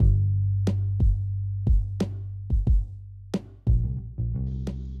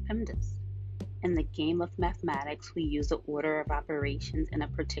In the game of mathematics, we use the order of operations in a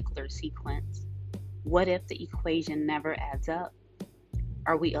particular sequence. What if the equation never adds up?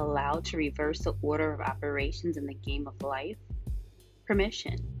 Are we allowed to reverse the order of operations in the game of life?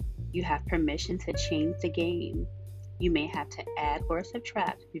 Permission. You have permission to change the game. You may have to add or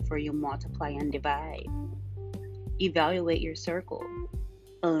subtract before you multiply and divide. Evaluate your circle.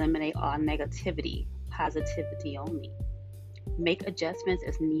 Eliminate all negativity, positivity only. Make adjustments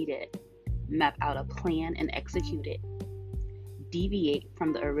as needed. Map out a plan and execute it. Deviate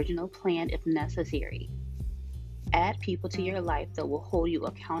from the original plan if necessary. Add people to your life that will hold you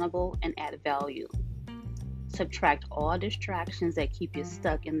accountable and add value. Subtract all distractions that keep you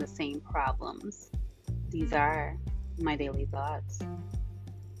stuck in the same problems. These are my daily thoughts.